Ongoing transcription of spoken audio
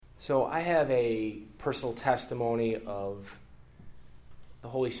So I have a personal testimony of the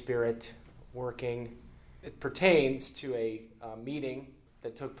Holy Spirit working. It pertains to a meeting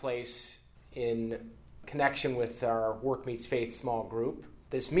that took place in connection with our Work Meets Faith small group.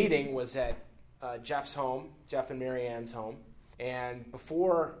 This meeting was at Jeff's home, Jeff and Mary Ann's home. And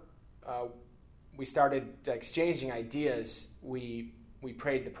before we started exchanging ideas, we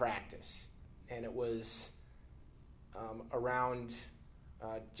prayed the practice. And it was around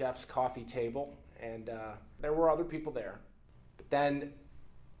Jeff's coffee table, and there were other people there. But then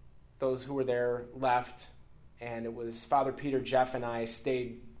those who were there left, and it was Father Peter, Jeff, and I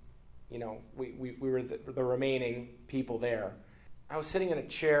stayed. We were the remaining people there. I was sitting in a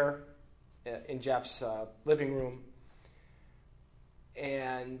chair in Jeff's living room,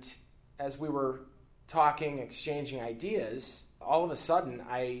 and as we were talking, exchanging ideas, all of a sudden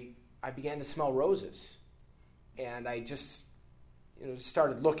I began to smell roses, and I just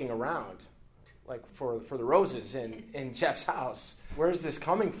started looking around, like for the roses in Jeff's house. Where is this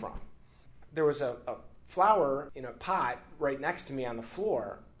coming from? There was a flower in a pot right next to me on the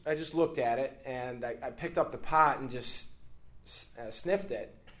floor. I just looked at it, and I picked up the pot and just sniffed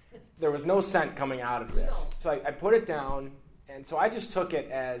it. There was no scent coming out of this. So I put it down, and so I just took it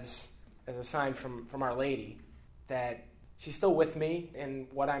as a sign from Our Lady that she's still with me in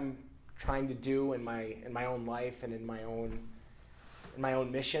what I'm trying to do in my own life and in my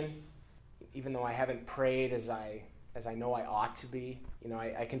own mission. Even though I haven't prayed as I know I ought to be,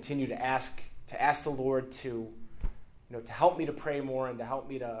 I continue to ask the Lord to help me to pray more and to help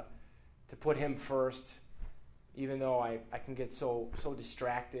me to put Him first, even though I can get so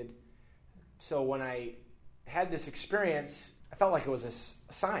distracted. So when I had this experience, I felt like it was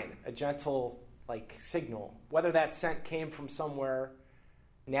a sign, a gentle signal. Whether that scent came from somewhere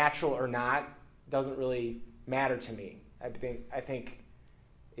natural or not doesn't really matter to me. I think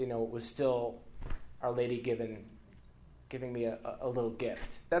it was still Our Lady giving me a little gift.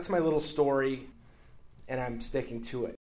 That's my little story, and I'm sticking to it.